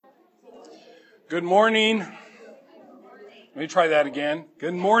Good morning. Let me try that again.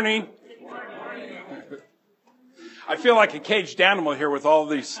 Good morning. I feel like a caged animal here with all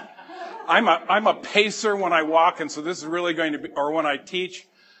these. I'm a pacer when I walk, and so this is really going to be, or when I teach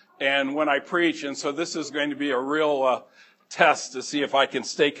and when I preach, and so this is going to be a real test to see if I can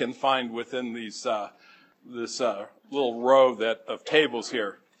stay confined within these this little row of tables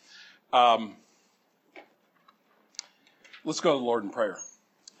here. Let's go to the Lord in prayer.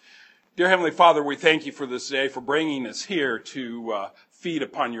 Dear Heavenly Father, we thank you for this day, for bringing us here to feed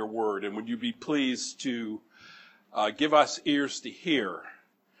upon your word. And would you be pleased to give us ears to hear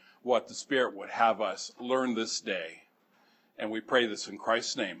what the Spirit would have us learn this day. And we pray this in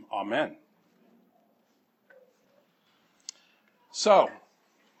Christ's name. Amen. So,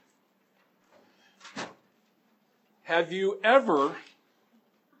 have you ever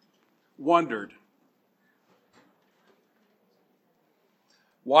wondered,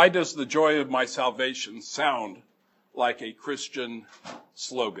 why does the joy of my salvation sound like a Christian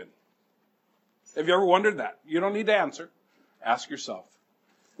slogan? Have you ever wondered that? You don't need to answer. Ask yourself.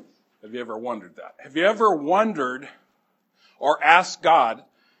 Have you ever wondered that? Have you ever wondered or asked God,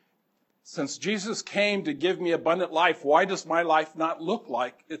 since Jesus came to give me abundant life, why does my life not look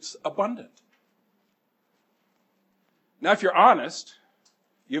like it's abundant? Now, if you're honest,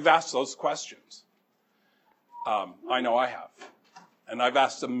 you've asked those questions. I know I have. And I've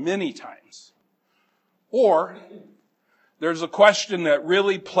asked them many times. Or there's a question that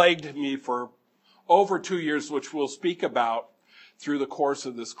really plagued me for over 2 years, which we'll speak about through the course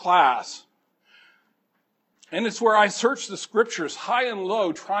of this class. And it's where I search the scriptures high and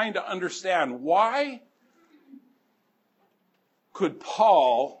low, trying to understand why could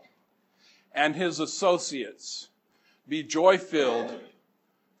Paul and his associates be joy-filled,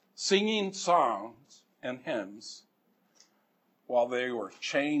 singing songs and hymns while they were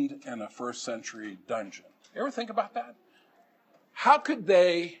chained in a first century dungeon. You ever think about that? How could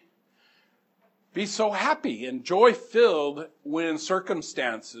they be so happy and joy-filled when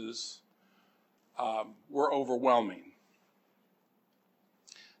circumstances were overwhelming?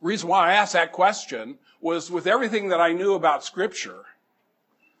 The reason why I asked that question was, with everything that I knew about Scripture,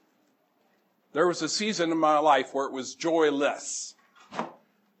 there was a season in my life where it was joyless.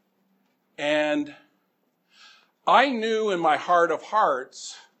 And I knew in my heart of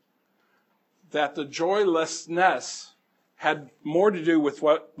hearts that the joylessness had more to do with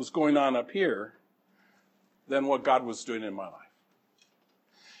what was going on up here than what God was doing in my life.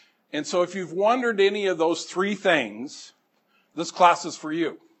 And so if you've wondered any of those three things, this class is for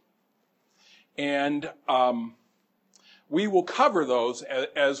you. And we will cover those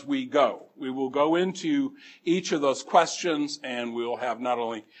as we go. We will go into each of those questions, and we'll have not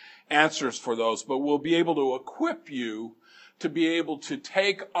only answers for those, but we'll be able to equip you to be able to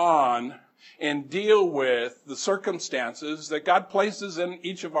take on and deal with the circumstances that God places in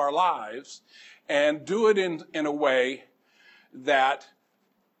each of our lives, and do it in a way that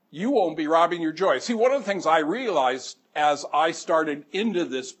you won't be robbing your joy. See, one of the things I realized as I started into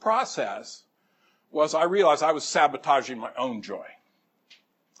this process was I realized I was sabotaging my own joy.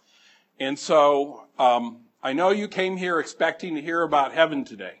 And so I know you came here expecting to hear about heaven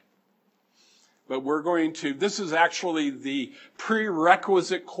today. But this is actually the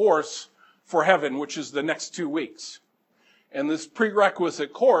prerequisite course for heaven, which is the next 2 weeks. And this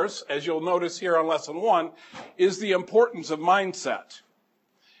prerequisite course, as you'll notice here on lesson 1, is the importance of mindset.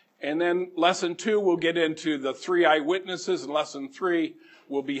 And then lesson 2, we'll get into the 3 eyewitnesses, and lesson 3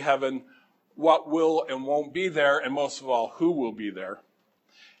 will be heaven, what will and won't be there, and most of all, who will be there.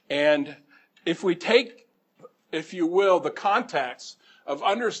 And if we take, if you will, the context of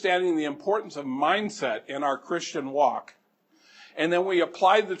understanding the importance of mindset in our Christian walk, and then we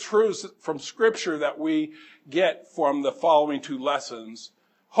apply the truths from Scripture that we get from the following 2 lessons,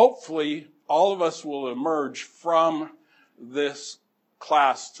 hopefully all of us will emerge from this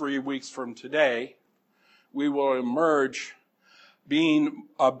class 3 weeks from today. We will emerge being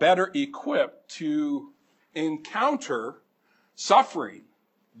better equipped to encounter suffering,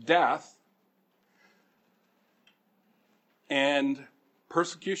 death, and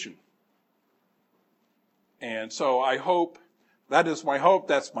persecution. And so I hope, that is my hope,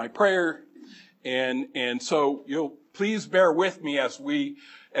 that's my prayer. And so you'll please bear with me as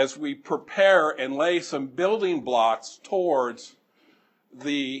we prepare and lay some building blocks towards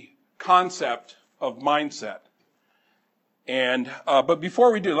the concept of mindset. And but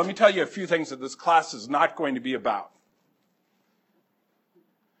before we do, let me tell you a few things that this class is not going to be about.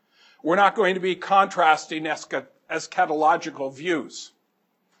 We're not going to be contrasting eschatological views.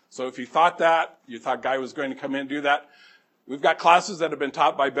 So if you thought Guy was going to come in and do that, We've got classes that have been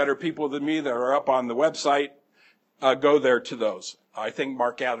taught by better people than me that are up on the website. Go there to those. I think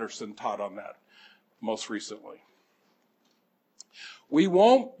Mark Anderson taught on that most recently. We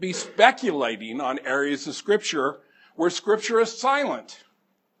won't be speculating on areas of Scripture where Scripture is silent.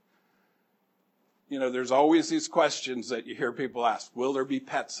 You know, there's always these questions that you hear people ask. Will there be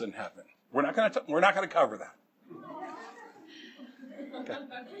pets in heaven? We're not going to cover that. Okay.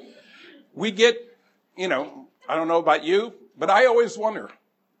 We get, I don't know about you, but I always wonder,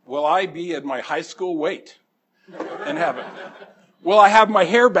 will I be at my high school weight in heaven? Will I have my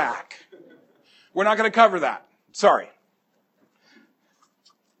hair back? We're not going to cover that. Sorry.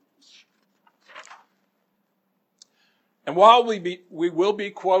 And while we will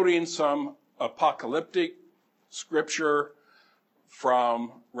be quoting some apocalyptic scripture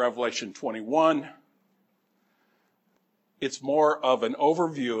from Revelation 21, it's more of an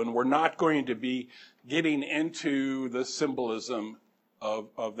overview, and we're not going to be getting into the symbolism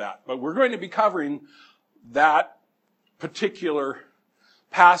of that. But we're going to be covering that particular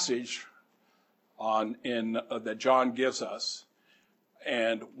passage that John gives us,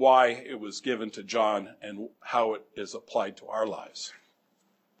 and why it was given to John and how it is applied to our lives.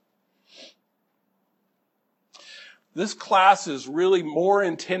 This class is really more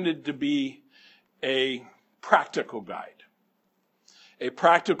intended to be a practical guide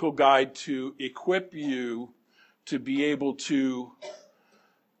to equip you to be able to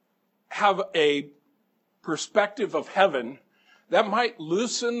have a perspective of heaven that might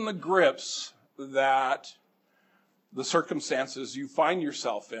loosen the grips that the circumstances you find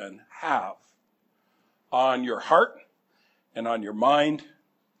yourself in have on your heart and on your mind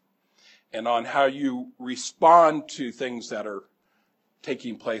and on how you respond to things that are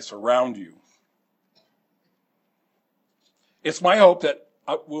taking place around you. It's my hope that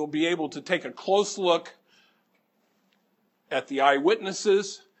we'll be able to take a close look at the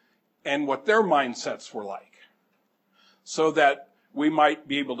eyewitnesses and what their mindsets were like, so that we might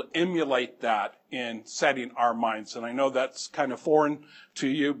be able to emulate that in setting our minds. And I know that's kind of foreign to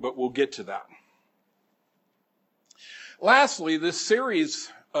you, but we'll get to that. Lastly, this series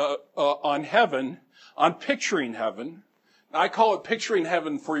on heaven, on picturing heaven, I call it Picturing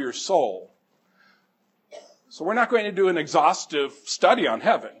Heaven for Your Soul. So we're not going to do an exhaustive study on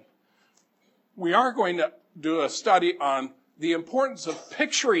heaven. We are going to do a study on the importance of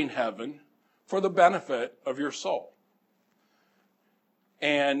picturing heaven for the benefit of your soul.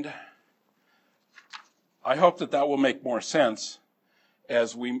 And I hope that will make more sense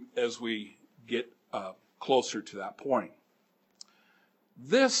as we get closer to that point.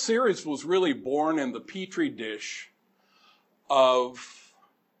 This series was really born in the petri dish of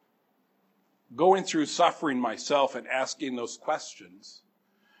going through suffering myself and asking those questions,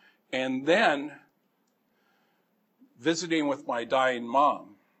 and then visiting with my dying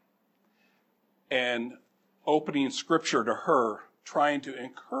mom and opening Scripture to her, trying to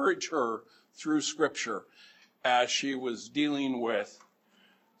encourage her through Scripture as she was dealing with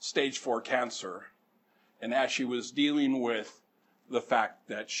stage 4 cancer and as she was dealing with the fact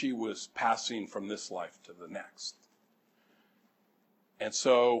that she was passing from this life to the next. And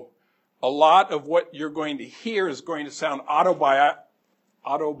so a lot of what you're going to hear is going to sound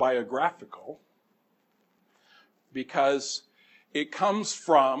autobiographical, because it comes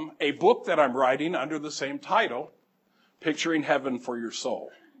from a book that I'm writing under the same title, Picturing Heaven for Your Soul.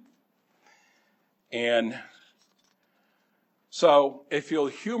 And so if you'll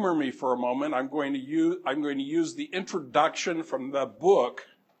humor me for a moment, I'm going to use the introduction from the book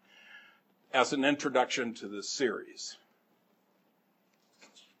as an introduction to this series.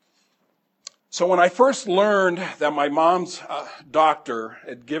 So when I first learned that my mom's doctor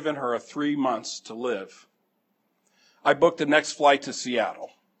had given her 3 months to live, I booked the next flight to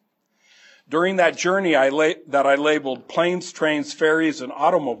Seattle. During that journey that I labeled planes, trains, ferries, and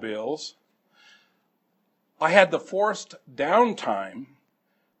automobiles, I had the forced downtime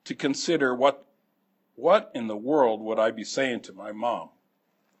to consider what in the world would I be saying to my mom,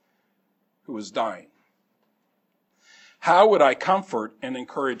 who was dying? How would I comfort and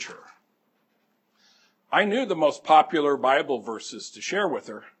encourage her? I knew the most popular Bible verses to share with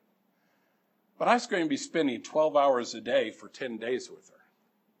her, but I was going to be spending 12 hours a day for 10 days with her.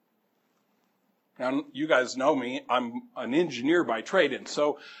 Now, you guys know me. I'm an engineer by trade, and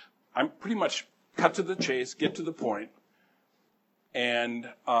so I'm pretty much cut to the chase, get to the point. And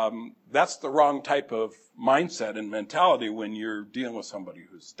that's the wrong type of mindset and mentality when you're dealing with somebody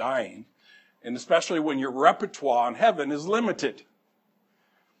who's dying, and especially when your repertoire on heaven is limited.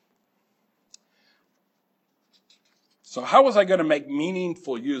 So how was I going to make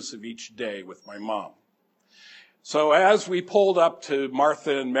meaningful use of each day with my mom? So as we pulled up to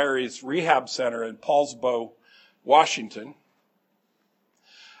Martha and Mary's rehab center in Paulsbo, Washington,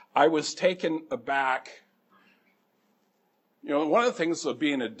 I was taken aback. One of the things of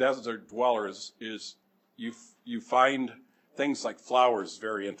being a desert dweller is you find things like flowers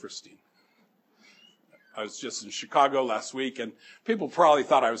very interesting. I was just in Chicago last week, and people probably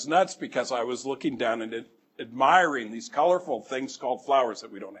thought I was nuts because I was looking down and admiring these colorful things called flowers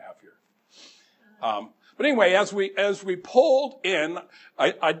that we don't have here. But anyway, as we pulled in,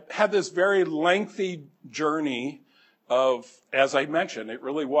 I had this very lengthy journey of, as I mentioned, it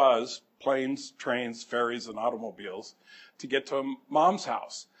really was planes, trains, ferries, and automobiles to get to Mom's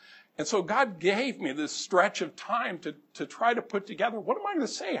house. And so God gave me this stretch of time to try to put together, what am I going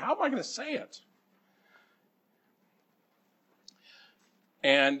to say? How am I going to say it?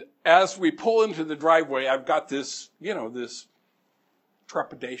 And as we pull into the driveway, I've got this, this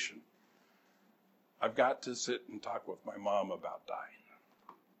trepidation. I've got to sit and talk with my mom about dying.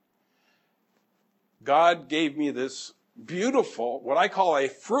 God gave me this beautiful, what I call a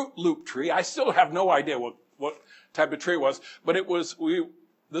Fruit Loop tree. I still have no idea what type of tree it was, but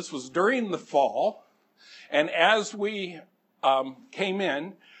this was during the fall. And as we came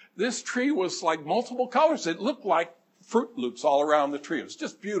in, this tree was like multiple colors. It looked like Fruit Loops all around the tree. It was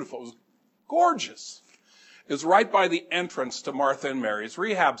just beautiful. It was gorgeous. It was right by the entrance to Martha and Mary's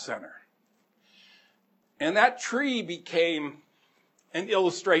rehab center. And that tree became an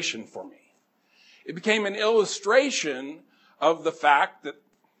illustration for me. It became an illustration of the fact that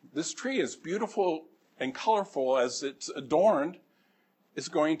this tree, as beautiful and colorful as it's adorned, is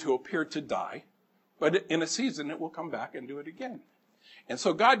going to appear to die. But in a season, it will come back and do it again. And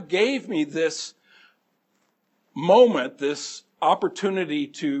so God gave me this moment, this opportunity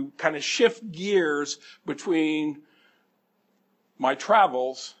to kind of shift gears between my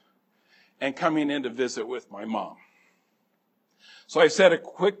travels and coming in to visit with my mom. So I said a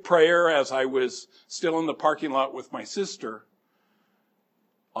quick prayer as I was still in the parking lot with my sister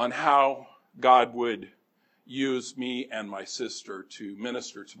on how God would use me and my sister to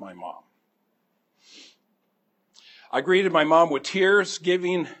minister to my mom. I greeted my mom with tears,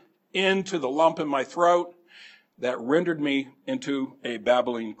 giving in to the lump in my throat that rendered me into a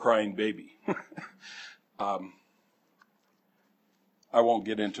babbling, crying baby. I won't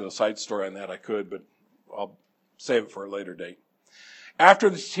get into a side story on that. I could, but I'll save it for a later date. After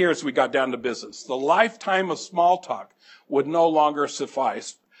the tears, we got down to business. The lifetime of small talk would no longer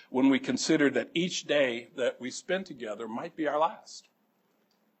suffice when we considered that each day that we spent together might be our last.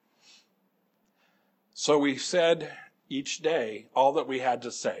 So we said each day all that we had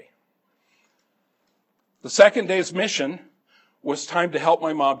to say. The second day's mission was time to help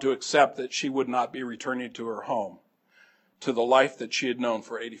my mom to accept that she would not be returning to her home, to the life that she had known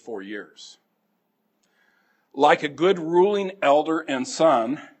for 84 years. Like a good ruling elder and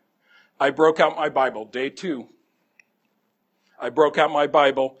son, I broke out my Bible, day 2. I broke out my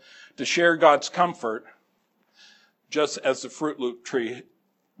Bible to share God's comfort, just as the Fruit Loop tree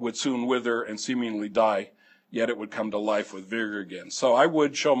would soon wither and seemingly die, yet it would come to life with vigor again. So I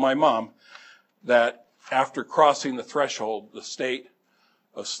would show my mom that after crossing the threshold, the state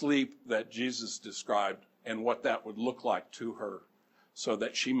of sleep that Jesus described and what that would look like to her so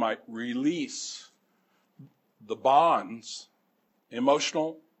that she might release the bonds,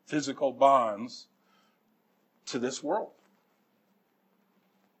 emotional, physical bonds, to this world.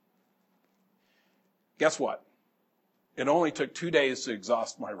 Guess what? It only took 2 days to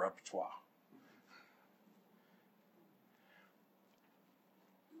exhaust my repertoire.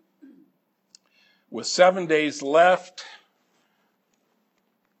 With 7 days left,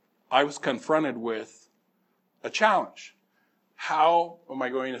 I was confronted with a challenge. How am I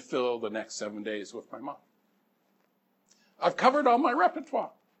going to fill the next 7 days with my mom? I've covered all my repertoire.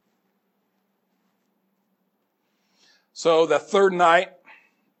 So the third night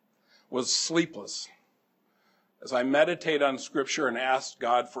was sleepless. As I meditated on Scripture and asked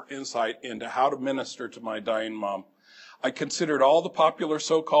God for insight into how to minister to my dying mom, I considered all the popular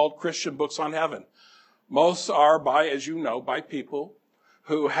so-called Christian books on heaven. Most are by people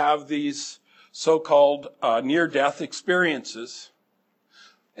who have these so-called near-death experiences.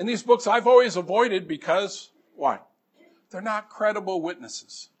 And these books I've always avoided because, why? They're not credible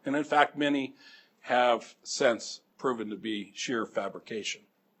witnesses. And in fact, many have since proven to be sheer fabrication.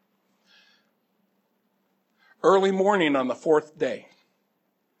 Early morning on the 4th day,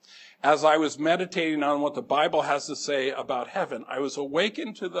 as I was meditating on what the Bible has to say about heaven, I was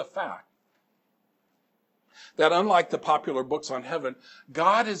awakened to the fact that unlike the popular books on heaven,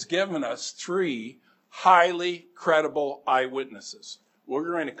 God has given us 3 highly credible eyewitnesses.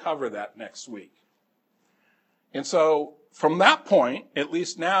 We're going to cover that next week. And so from that point, at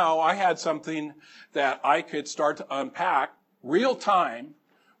least now, I had something that I could start to unpack real time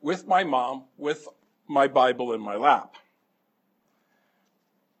with my mom, with my Bible in my lap.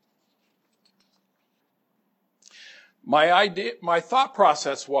 My thought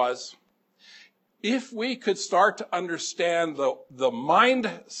process was, if we could start to understand the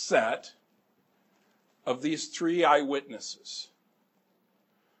mindset of these three eyewitnesses,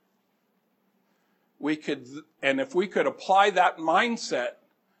 if we could apply that mindset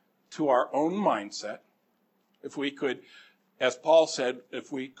to our own mindset, if we could, as Paul said,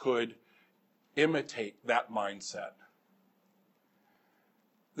 if we could imitate that mindset,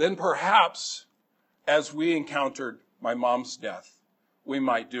 then perhaps as we encountered my mom's death, we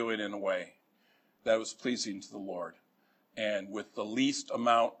might do it in a way that was pleasing to the Lord and with the least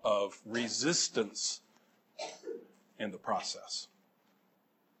amount of resistance in the process.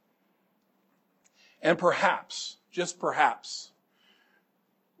 And perhaps, just perhaps,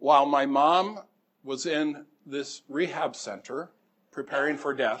 while my mom was in this rehab center preparing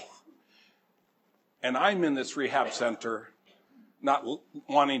for death, and I'm in this rehab center not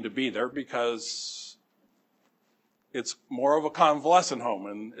wanting to be there because it's more of a convalescent home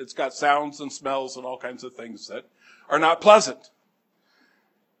and it's got sounds and smells and all kinds of things that are not pleasant.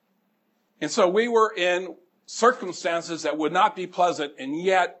 And so we were in circumstances that would not be pleasant, and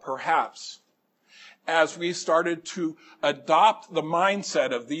yet perhaps as we started to adopt the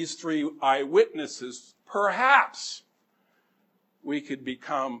mindset of these three eyewitnesses, perhaps we could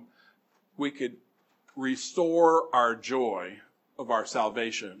restore our joy of our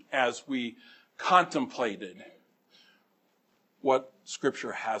salvation as we contemplated what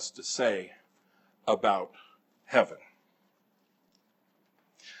Scripture has to say about heaven.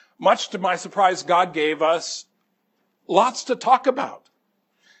 Much to my surprise, God gave us lots to talk about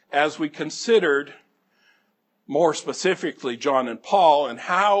as we considered more specifically John and Paul and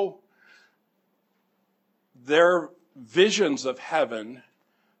how their visions of heaven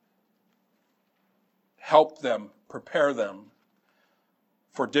helped them, prepare them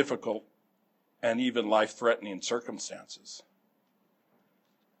for difficult and even life-threatening circumstances.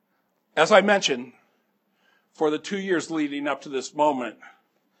 As I mentioned, for the 2 years leading up to this moment,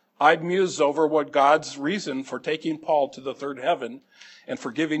 I'd mused over what God's reason for taking Paul to the third heaven and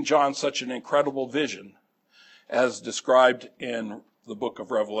for giving John such an incredible vision as described in the book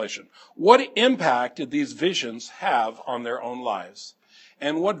of Revelation. What impact did these visions have on their own lives?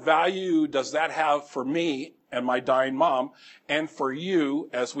 And what value does that have for me and my dying mom and for you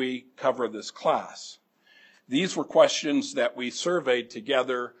as we cover this class? These were questions that we surveyed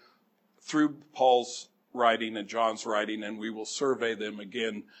together through Paul's writing and John's writing, and we will survey them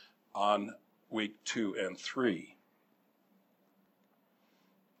again on week 2 and 3.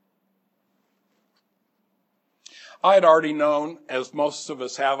 I had already known, as most of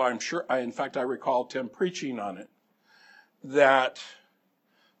us have, I'm sure, in fact, I recall Tim preaching on it, that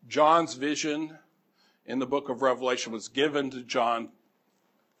John's vision in the book of Revelation was given to John.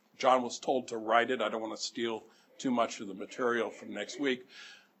 John was told to write it. I don't want to steal too much of the material from next week.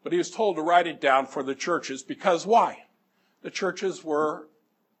 But he was told to write it down for the churches because why? The churches were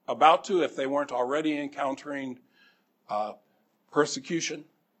about to, if they weren't already encountering persecution,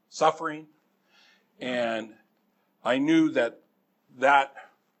 suffering, and I knew that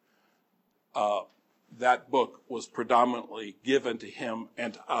book was predominantly given to him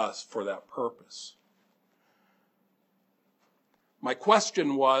and to us for that purpose. My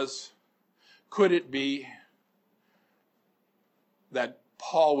question was, could it be that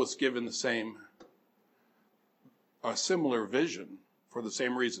Paul was given a similar vision for the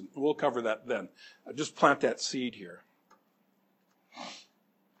same reason? We'll cover that then. I'll just plant that seed here.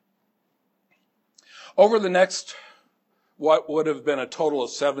 Over the next, what would have been a total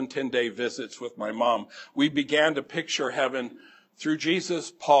of 7 10-day visits with my mom, we began to picture heaven through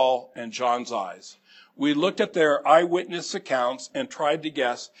Jesus, Paul, and John's eyes. We looked at their eyewitness accounts and tried to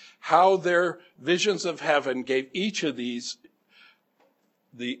guess how their visions of heaven gave each of these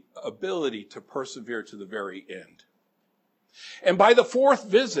the ability to persevere to the very end. And by the 4th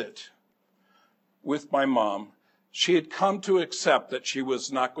visit with my mom, she had come to accept that she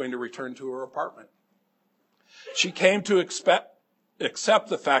was not going to return to her apartment. She came to accept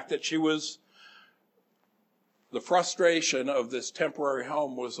the fact that the frustration of this temporary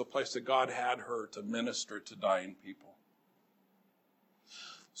home was a place that God had her to minister to dying people.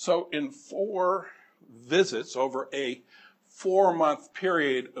 So in 4 visits over a 4-month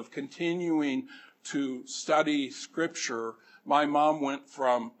period of continuing to study Scripture, my mom went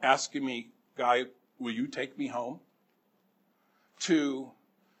from asking me, Guy, will you take me home? To,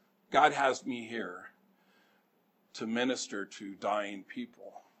 God has me here. to minister to dying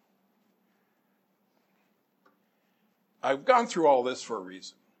people. I've gone through all this for a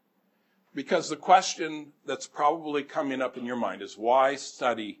reason. Because the question that's probably coming up in your mind is, why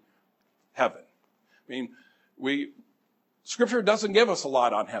study heaven? I mean, Scripture doesn't give us a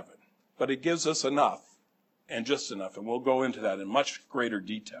lot on heaven, but it gives us enough, and just enough, and we'll go into that in much greater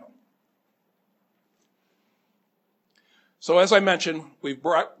detail. So as I mentioned, we've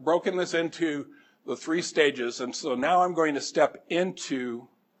broken this into the 3 stages, and so now I'm going to step into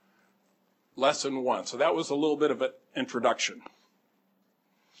lesson 1. So that was a little bit of an introduction.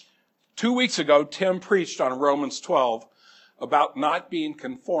 2 weeks ago, Tim preached on Romans 12 about not being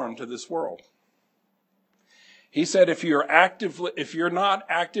conformed to this world. He said if you're not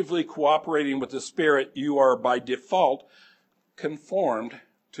actively cooperating with the Spirit, you are by default conformed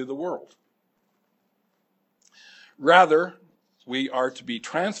to the world. Rather, we are to be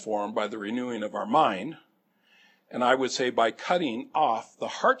transformed by the renewing of our mind, and I would say by cutting off the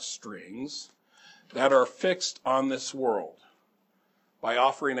heartstrings that are fixed on this world, by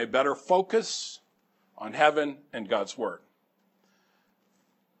offering a better focus on heaven and God's Word.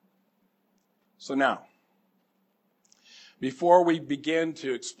 So now, before we begin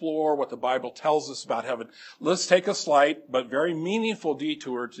to explore what the Bible tells us about heaven, let's take a slight but very meaningful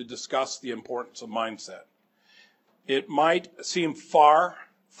detour to discuss the importance of mindset. It might seem far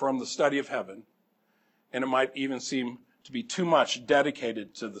from the study of heaven, and it might even seem to be too much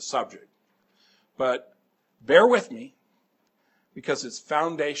dedicated to the subject. But bear with me, because it's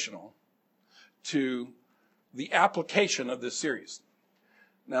foundational to the application of this series.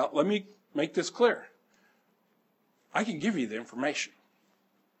 Now, let me make this clear. I can give you the information.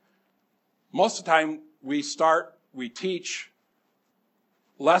 Most of the time, we teach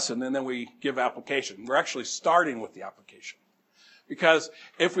lesson, and then we give application. We're actually starting with the application. Because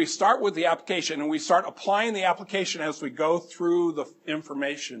if we start with the application and we start applying the application as we go through the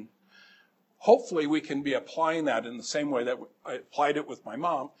information, hopefully we can be applying that in the same way that I applied it with my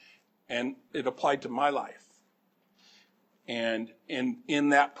mom, and it applied to my life. And in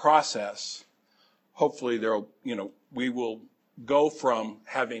that process, hopefully we will go from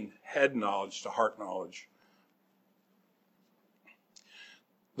having head knowledge to heart knowledge.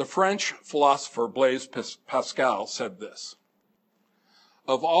 The French philosopher Blaise Pascal said this: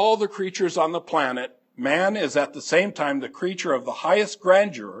 of all the creatures on the planet, man is at the same time the creature of the highest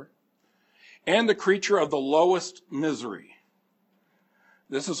grandeur and the creature of the lowest misery.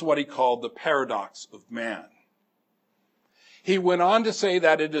 This is what he called the paradox of man. He went on to say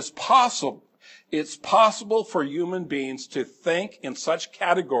that it's possible for human beings to think in such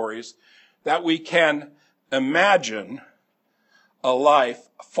categories that we can imagine a life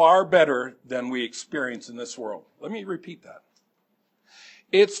far better than we experience in this world. Let me repeat that.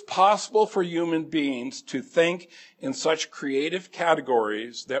 It's possible for human beings to think in such creative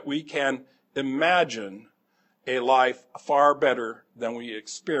categories that we can imagine a life far better than we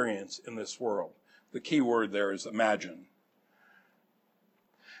experience in this world. The key word there is imagine.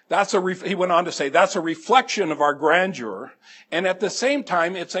 He went on to say, that's a reflection of our grandeur, and at the same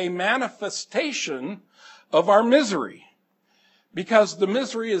time, it's a manifestation of our misery. Because the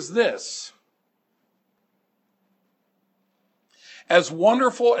misery is this: as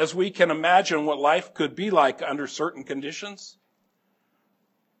wonderful as we can imagine what life could be like under certain conditions,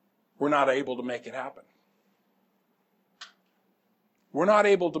 we're not able to make it happen. We're not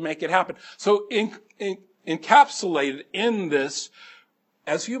able to make it happen. So encapsulated in this,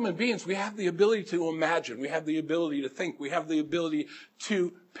 as human beings, we have the ability to imagine. We have the ability to think. We have the ability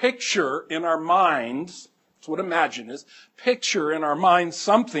to picture in our minds. That's what imagine is. Picture in our minds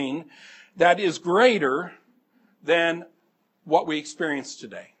something that is greater than what we experience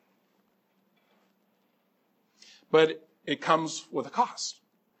today. But it comes with a cost.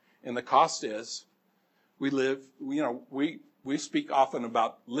 And the cost is we speak often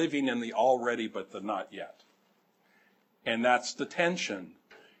about living in the already but the not yet. And that's the tension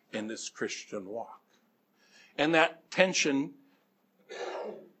in this Christian walk. And that tension,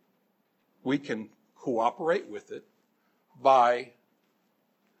 we can cooperate with it by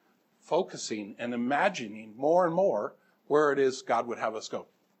focusing and imagining more and more where it is God would have us go.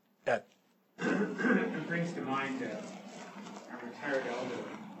 Ed. It brings to mind our retired elder,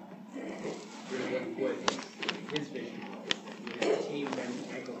 what his vision was. He had a team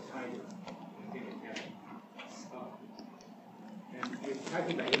Bengal Tiger. And you're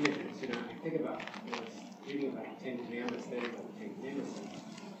talking about images, you think about, reading about the Ten Commandments, then about the Ten Commandments.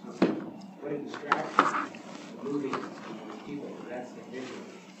 What a distraction, moving people, that's the vision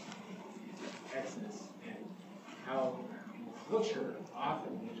of Exodus. And how in culture,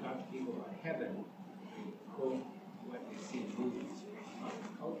 often when you talk to people about heaven, they quote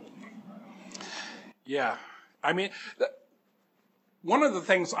Yeah. I mean, one of the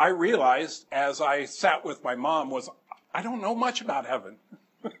things I realized as I sat with my mom was I don't know much about heaven.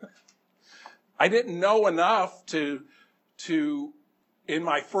 I didn't know enough to in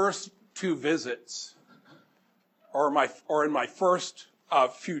my first 2 visits, or in my first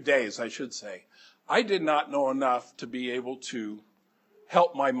few days, I should say, I did not know enough to be able to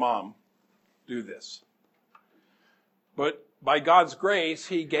help my mom do this. But by God's grace,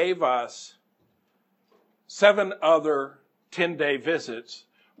 he gave us 7 other 10-day visits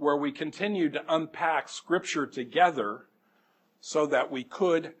where we continued to unpack Scripture together so that we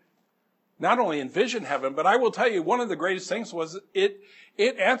could not only envision heaven, but I will tell you, one of the greatest things was it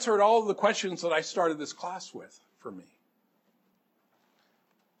answered all of the questions that I started this class with for me.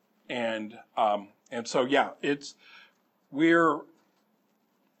 And so, yeah,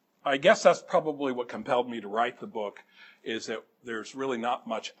 I guess that's probably what compelled me to write the book, is that there's really not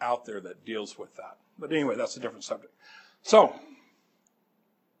much out there that deals with that. But anyway, that's a different subject. So,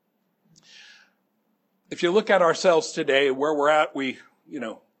 if you look at ourselves today, where we're at, we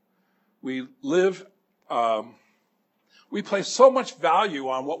live, we place so much value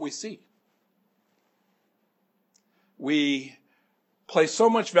on what we see. We place so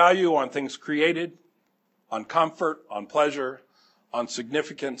much value on things created, on comfort, on pleasure, on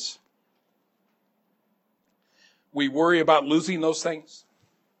significance. We worry about losing those things.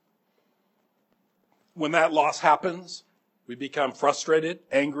 When that loss happens, we become frustrated,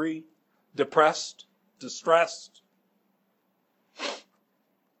 angry, depressed, distressed.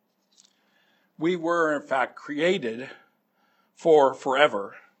 We were, in fact, created for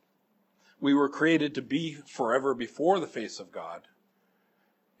forever. We were created to be forever before the face of God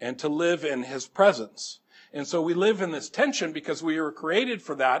and to live in his presence. And so we live in this tension because we were created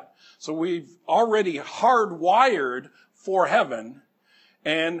for that. So we've already hardwired for heaven.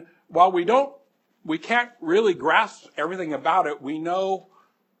 And while we can't really grasp everything about it, we know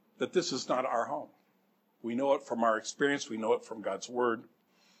that this is not our home. We know it from our experience. We know it from God's word.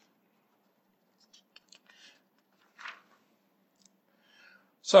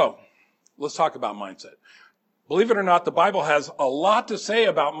 So, let's talk about mindset. Believe it or not, the Bible has a lot to say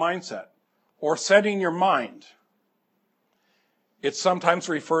about mindset or setting your mind. It sometimes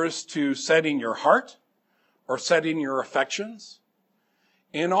refers to setting your heart or setting your affections.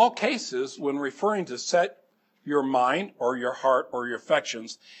 In all cases, when referring to set your mind or your heart or your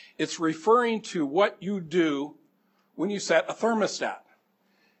affections, it's referring to what you do when you set a thermostat.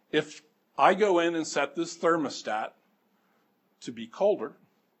 If I go in and set this thermostat to be colder,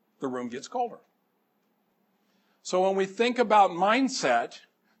 the room gets colder. So when we think about mindset,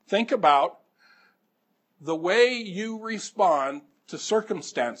 think about the way you respond to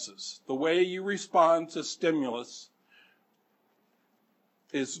circumstances, the way you respond to stimulus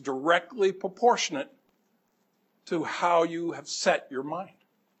is directly proportionate to how you have set your mind.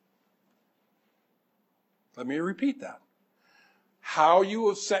 Let me repeat that. How you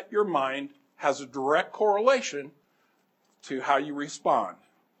have set your mind has a direct correlation to how you respond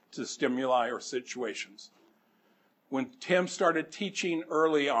to stimuli or situations. When Tim started teaching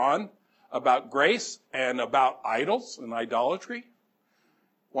early on about grace and about idols and idolatry,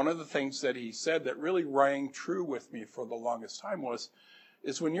 one of the things that he said that really rang true with me for the longest time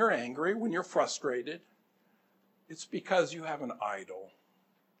is when you're angry, when you're frustrated, it's because you have an idol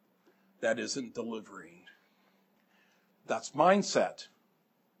that isn't delivering. That's mindset.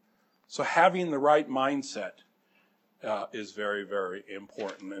 So having the right mindset is very, very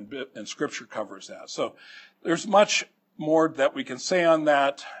important, and Scripture covers that. So there's much more that we can say on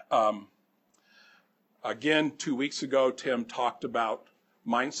that. Again, 2 weeks ago, Tim talked about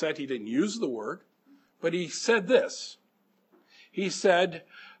mindset. He didn't use the word, but he said this. He said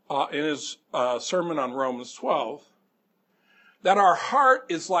in his sermon on Romans 12 that our heart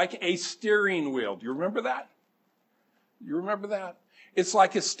is like a steering wheel. Do you remember that? You remember that? It's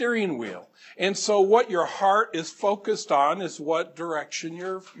like a steering wheel. And so what your heart is focused on is what direction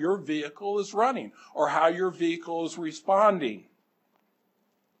your vehicle is running or how your vehicle is responding.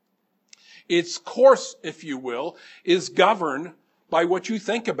 Its course, if you will, is governed by what you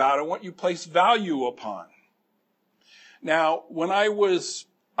think about and what you place value upon. Now, when I was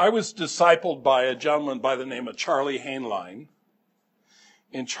discipled by a gentleman by the name of Charlie Hainline,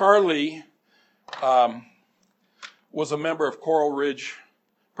 and Charlie was a member of Coral Ridge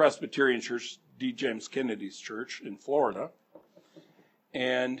Presbyterian Church, D. James Kennedy's church in Florida.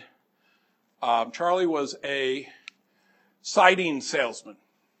 And Charlie was a siding salesman,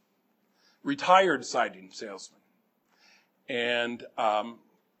 retired siding salesman. And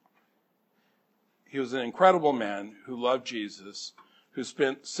he was an incredible man who loved Jesus, who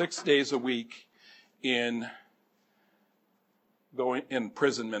spent 6 days a week in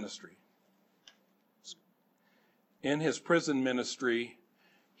prison ministry. In his prison ministry,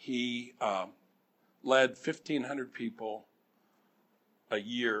 he led 1,500 people a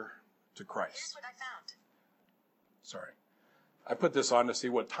year to Christ. Here's what I found. Sorry. I put this on to see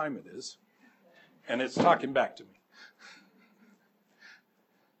what time it is, and it's talking back to me.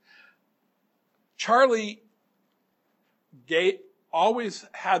 Charlie always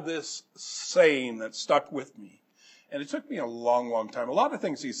had this saying that stuck with me, and it took me a long, long time. A lot of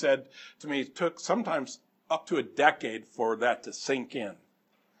things he said to me took sometimes up to a decade for that to sink in.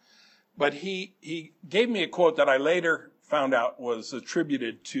 But he gave me a quote that I later found out was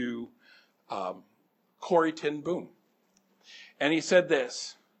attributed to Corrie ten Boom. And he said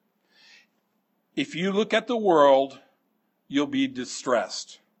this: if you look at the world, you'll be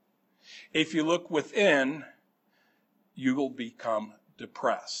distressed. If you look within, you will become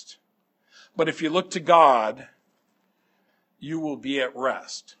depressed. But if you look to God, you will be at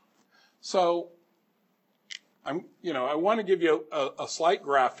rest. So, I want to give you a slight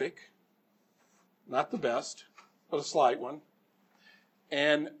graphic, not the best, but a slight one.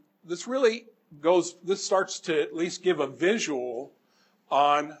 And this starts to at least give a visual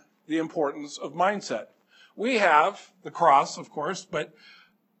on the importance of mindset. We have the cross, of course, but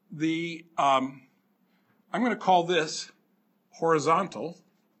I'm going to call this horizontal.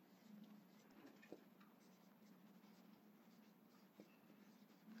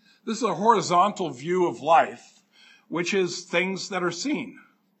 This is a horizontal view of life, which is things that are seen.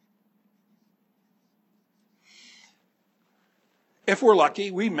 If we're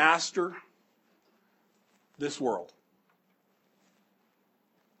lucky, we master this world.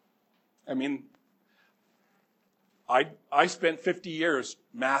 I mean, I spent 50 years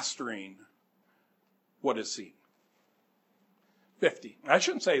mastering what is seen. 50. I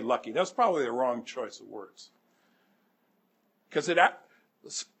shouldn't say lucky. That's probably the wrong choice of words. Because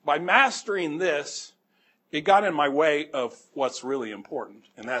by mastering this, it got in my way of what's really important,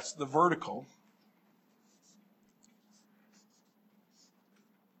 and that's the vertical.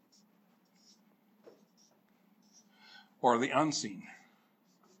 Or the unseen.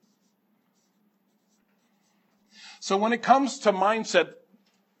 So when it comes to mindset,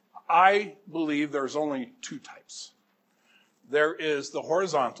 I believe there's only two types. There is the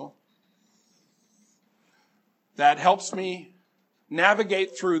horizontal that helps me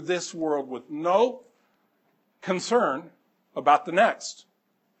navigate through this world with no concern about the next.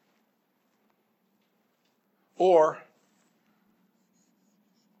 Or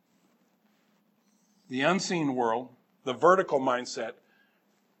the unseen world, the vertical mindset,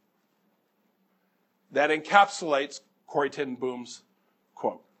 that encapsulates Corrie ten Boom's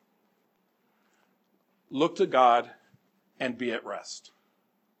quote: look to God and be at rest.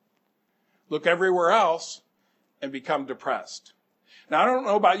 Look everywhere else and become depressed. Now, I don't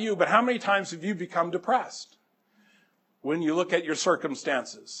know about you, but how many times have you become depressed? When you look at your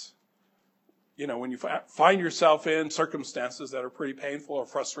circumstances. When you find yourself in circumstances that are pretty painful or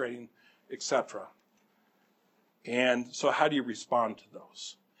frustrating, etc. And so how do you respond to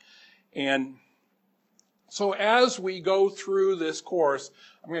those? And so as we go through this course,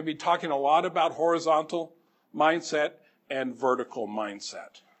 I'm going to be talking a lot about horizontal mindset and vertical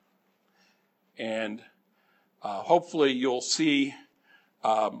mindset. And hopefully you'll see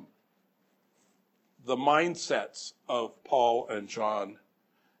the mindsets of Paul and John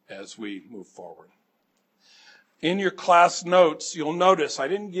as we move forward. In your class notes, you'll notice I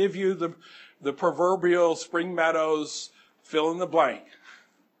didn't give you the proverbial Spring Meadows fill in the blank.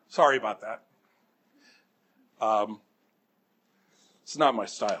 Sorry about that. It's not my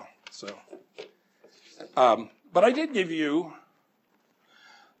style. But I did give you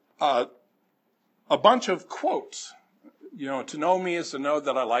a bunch of quotes. To know me is to know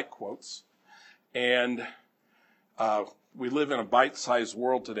that I like quotes. And we live in a bite-sized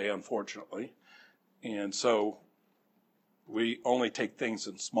world today, unfortunately. And so we only take things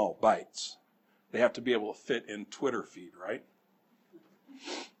in small bites. They have to be able to fit in Twitter feed, right?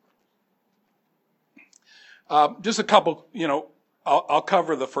 Just a couple, I'll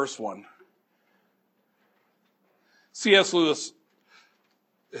cover the first one. C.S. Lewis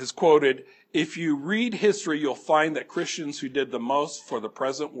has quoted, "If you read history, you'll find that Christians who did the most for the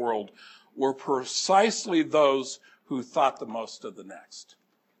present world were precisely those who thought the most of the next."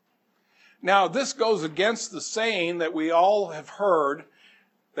 Now, this goes against the saying that we all have heard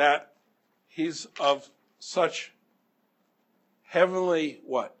that he's of such heavenly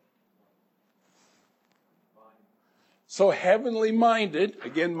what? So heavenly minded,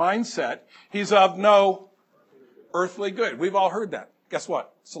 again, mindset, he's of no earthly good. We've all heard that. Guess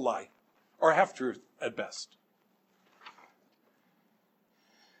what? It's a lie. or half-truth at best.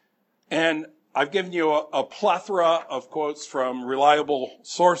 And I've given you a plethora of quotes from reliable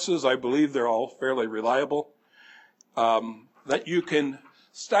sources. I believe they're all fairly reliable, that you can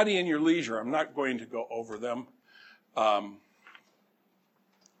study in your leisure. I'm not going to go over them.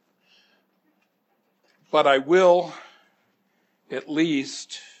 But I will at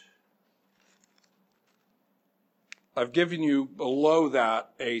least, I've given you below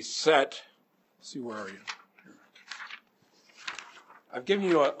that a set, let's see, where are you? Here. I've given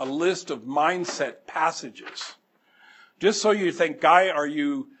you a list of mindset passages. Just so you think, Guy, are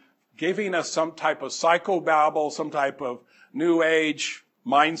you giving us some type of psychobabble, some type of new age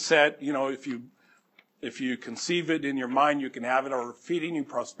mindset? You know, if you conceive it in your mind, you can have it, or feeding you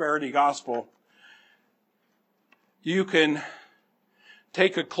prosperity gospel. You can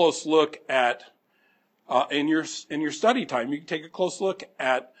take a close look at, in your study time, you can take a close look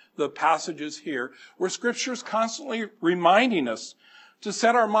at the passages here where Scripture is constantly reminding us to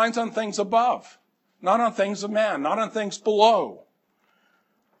set our minds on things above, not on things of man, not on things below.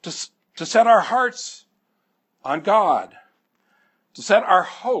 To set our hearts on God, to set our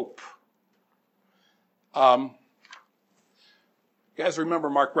hope. You guys remember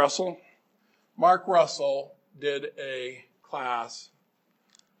Mark Russell? Mark Russell did a class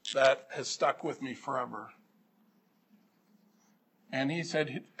that has stuck with me forever. And he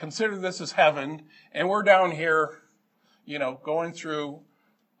said, consider this as heaven, and we're down here, you know, going through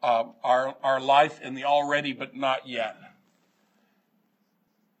our life in the already but not yet.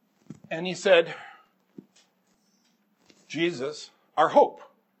 And he said, Jesus, our hope,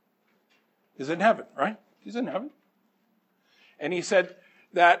 is in heaven, right? He's in heaven. And he said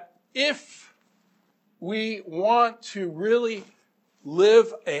that if we want to really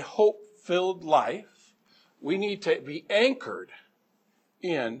live a hope-filled life, we need to be anchored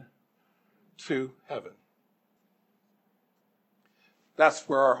in to heaven. That's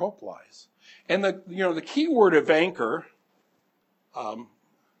where our hope lies. And the key word of anchor,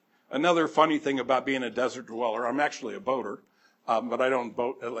 another funny thing about being a desert dweller, I'm actually a boater, but I don't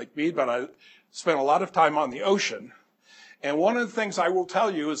boat at Lake Mead, but I spent a lot of time on the ocean. And one of the things I will tell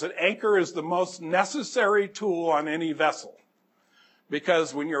you is that anchor is the most necessary tool on any vessel.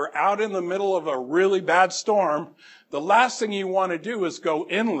 Because when you're out in the middle of a really bad storm, the last thing you want to do is go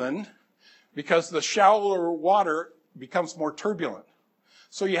inland because the shallower water becomes more turbulent.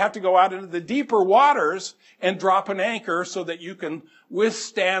 So you have to go out into the deeper waters and drop an anchor so that you can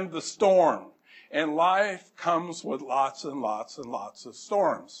withstand the storm. And life comes with lots and lots and lots of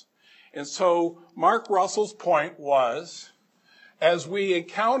storms. And so Mark Russell's point was, as we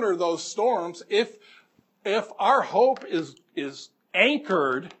encounter those storms, if our hope is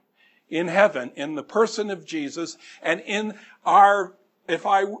anchored in heaven, in the person of Jesus, and in our, if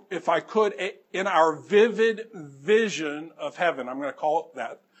I could, in our vivid vision of heaven, I'm going to call it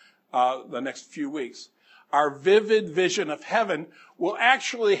that the next few weeks, our vivid vision of heaven will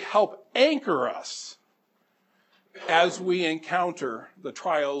actually help anchor us as we encounter the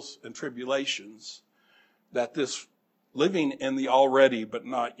trials and tribulations that this living in the already but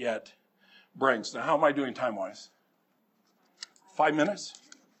not yet brings. Now, how am I doing time-wise? 5 minutes?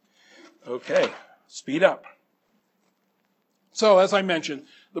 Okay, speed up. So, as I mentioned,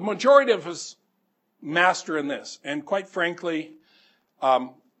 the majority of us master in this. And quite frankly,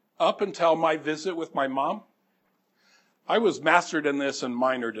 up until my visit with my mom, I was mastered in this and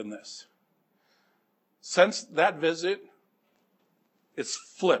minored in this. Since that visit, it's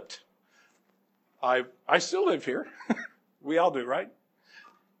flipped. I still live here. We all do, right?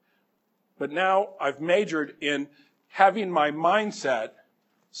 But now I've majored in having my mindset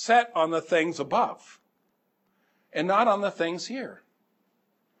set on the things above and not on the things here.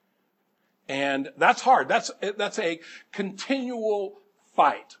 And that's hard. That's a continual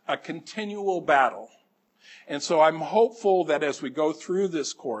fight, a continual battle. And so I'm hopeful that as we go through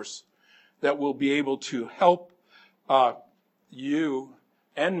this course, that we'll be able to help you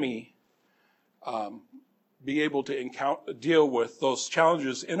and me be able to deal with those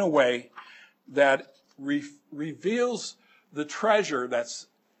challenges in a way that reveals the treasure that's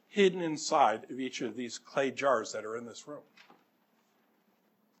hidden inside of each of these clay jars that are in this room.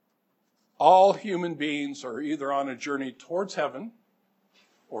 All human beings are either on a journey towards heaven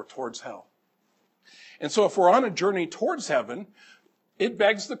or towards hell. And so if we're on a journey towards heaven, it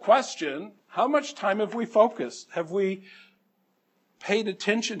begs the question, how much time have we focused? Have we paid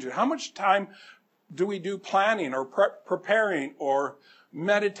attention to? How much time do we do planning or preparing or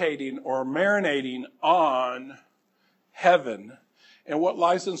meditating or marinating on heaven and what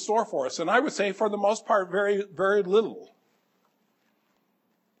lies in store for us? And I would say for the most part, very, very little.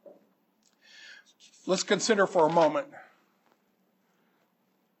 Let's consider for a moment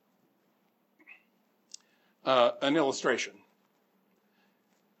an illustration.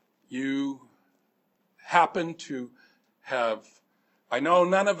 You happen to have, I know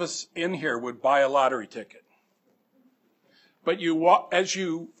none of us in here would buy a lottery ticket, but as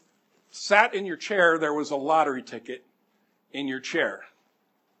you sat in your chair, there was a lottery ticket in your chair.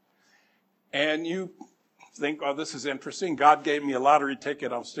 And you think, oh, this is interesting. God gave me a lottery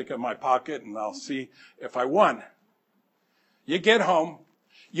ticket. I'll stick it in my pocket and I'll see if I won. You get home,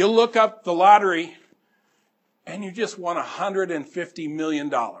 you look up the lottery, and you just won $150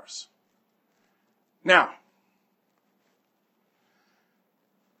 million. Now,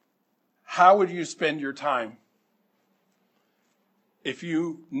 how would you spend your time if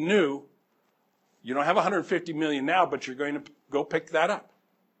you knew you don't have $150 million now, but you're going to go pick that up?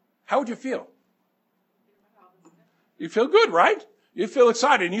 How would you feel? You feel good, right? You feel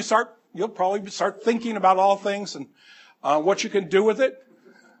excited, and you'll probably start thinking about all things and what you can do with it,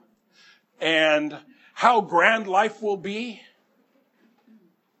 and how grand life will be.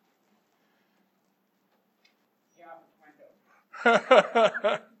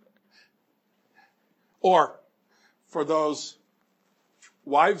 Or for those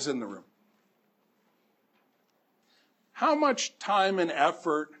wives in the room, how much time and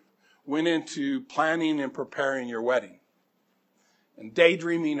effort went into planning and preparing your wedding and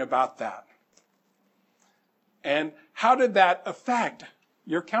daydreaming about that? And how did that affect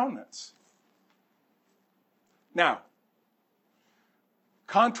your countenance? Now,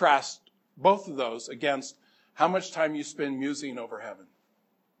 contrast both of those against how much time you spend musing over heaven.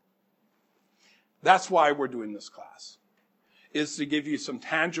 That's why we're doing this class, is to give you some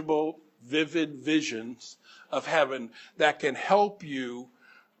tangible, vivid visions of heaven that can help you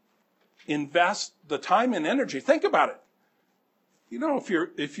invest the time and energy. Think about it. You know,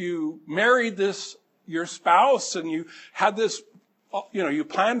 if you married your spouse and you had this, you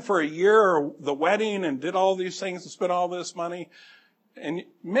planned for a year the wedding and did all these things and spent all this money, and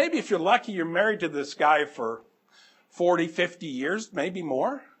maybe if you're lucky, you're married to this guy for 40, 50 years, maybe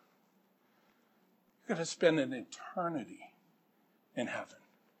more. You're going to spend an eternity in heaven.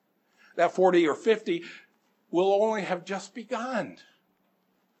 That 40 or 50 will only have just begun.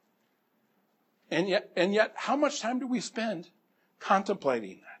 And yet, how much time do we spend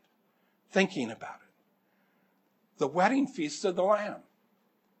contemplating that, thinking about it? The wedding feast of the Lamb.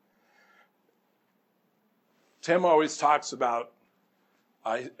 Tim always talks about,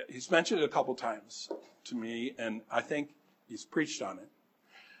 he's mentioned it a couple times to me, and I think he's preached on it,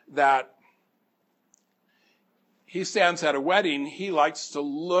 that he stands at a wedding, he likes to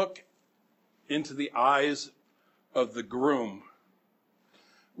look into the eyes of the groom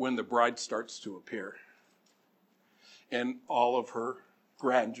when the bride starts to appear in all of her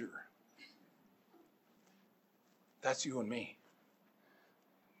grandeur. That's you and me.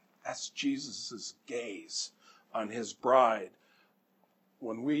 That's Jesus' gaze on his bride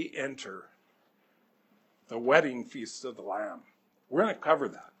when we enter the wedding feast of the Lamb. We're going to cover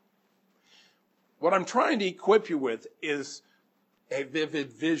that. What I'm trying to equip you with is a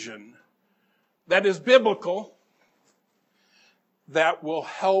vivid vision that is biblical, that will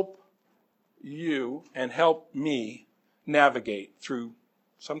help you and help me navigate through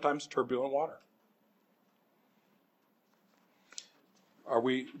sometimes turbulent water.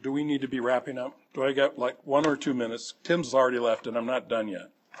 Do we need to be wrapping up? Do I got like 1 or 2 minutes? Tim's already left and I'm not done yet.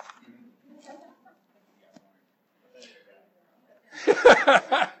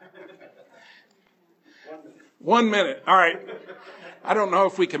 1 minute. All right. I don't know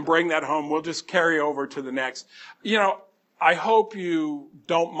if we can bring that home. We'll just carry over to the next. I hope you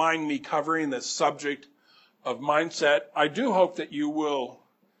don't mind me covering this subject of mindset. I do hope that you will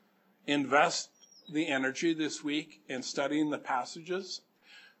invest the energy this week in studying the passages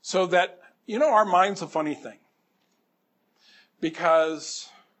so that, our mind's a funny thing. Because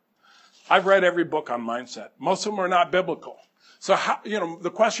I've read every book on mindset. Most of them are not biblical. So,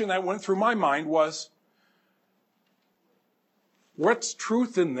 the question that went through my mind was, what's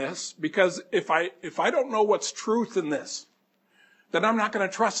truth in this? Because if I don't know what's truth in this, then I'm not going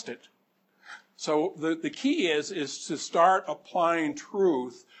to trust it. So the key is to start applying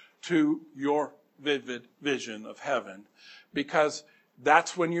truth to your vivid vision of heaven, because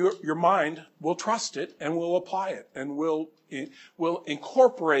that's when your mind will trust it and will apply it and will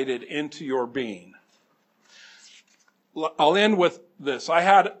incorporate it into your being. I'll end with this. I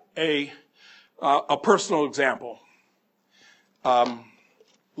had a personal example. A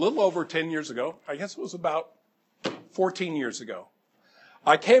little over 10 years ago, I guess it was about 14 years ago,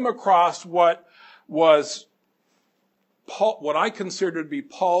 I came across what was what I consider to be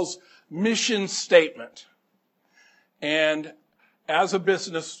Paul's mission statement. And as a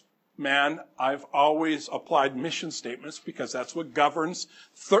businessman, I've always applied mission statements because that's what governs,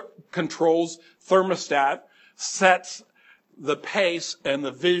 controls, thermostat, sets the pace and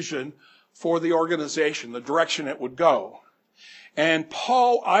the vision for the organization, the direction it would go. And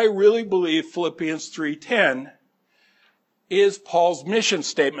Paul, I really believe Philippians 3:10 is Paul's mission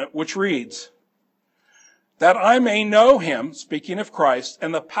statement, which reads, that I may know him, speaking of Christ,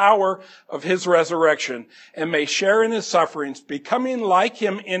 and the power of his resurrection, and may share in his sufferings, becoming like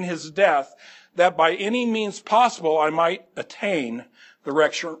him in his death, that by any means possible I might attain the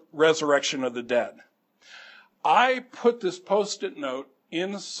resurrection of the dead. I put this post-it note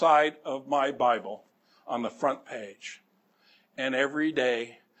inside of my Bible on the front page. And every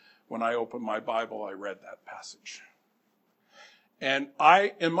day when I opened my Bible, I read that passage. And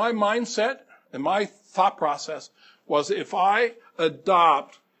in my mindset, in my thought process, was if I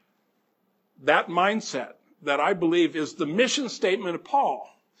adopt that mindset that I believe is the mission statement of Paul,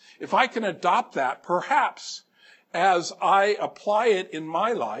 if I can adopt that, perhaps as I apply it in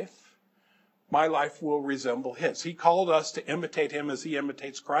my life will resemble his. He called us to imitate him as he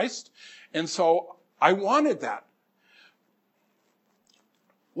imitates Christ. And so I wanted that.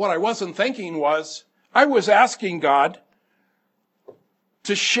 What I wasn't thinking was, I was asking God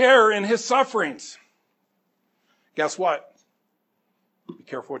to share in his sufferings. Guess what? Be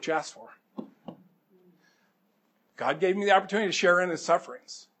careful what you ask for. God gave me the opportunity to share in his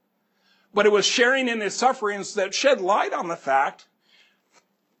sufferings. But it was sharing in his sufferings that shed light on the fact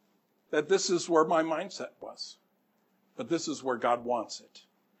that this is where my mindset was. But this is where God wants it.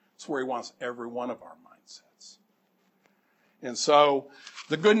 It's where he wants every one of our mindsets. And so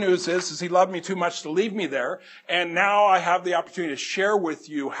the good news is he loved me too much to leave me there. And now I have the opportunity to share with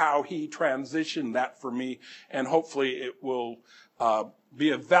you how he transitioned that for me. And hopefully it will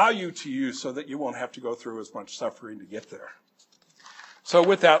be of value to you so that you won't have to go through as much suffering to get there. So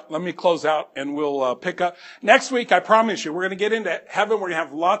with that, let me close out and we'll pick up. Next week, I promise you, we're going to get into heaven. We're going to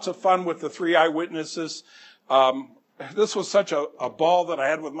have lots of fun with the 3 eyewitnesses. This was such a ball that I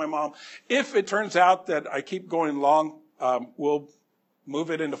had with my mom. If it turns out that I keep going long, we'll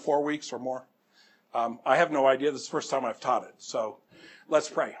move it into 4 weeks or more. I have no idea. This is the first time I've taught it. So let's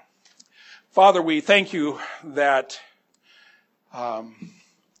pray. Father, we thank you that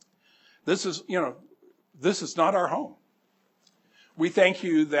this is not our home. We thank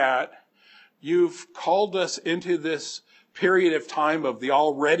you that you've called us into this period of time of the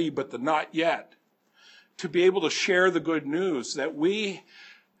already but the not yet to be able to share the good news that we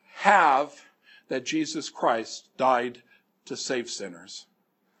have, that Jesus Christ died to save sinners.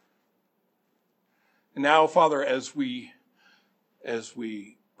 And now, Father, as we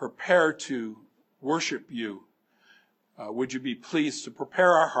prepare to worship you, would you be pleased to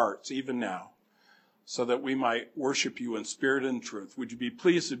prepare our hearts even now so that we might worship you in spirit and truth? Would you be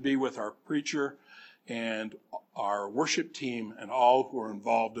pleased to be with our preacher and our worship team and all who are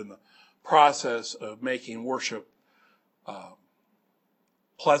involved in the process of making worship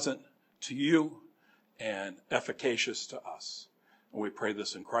pleasant to you and efficacious to us? And we pray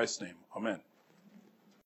this in Christ's name. Amen.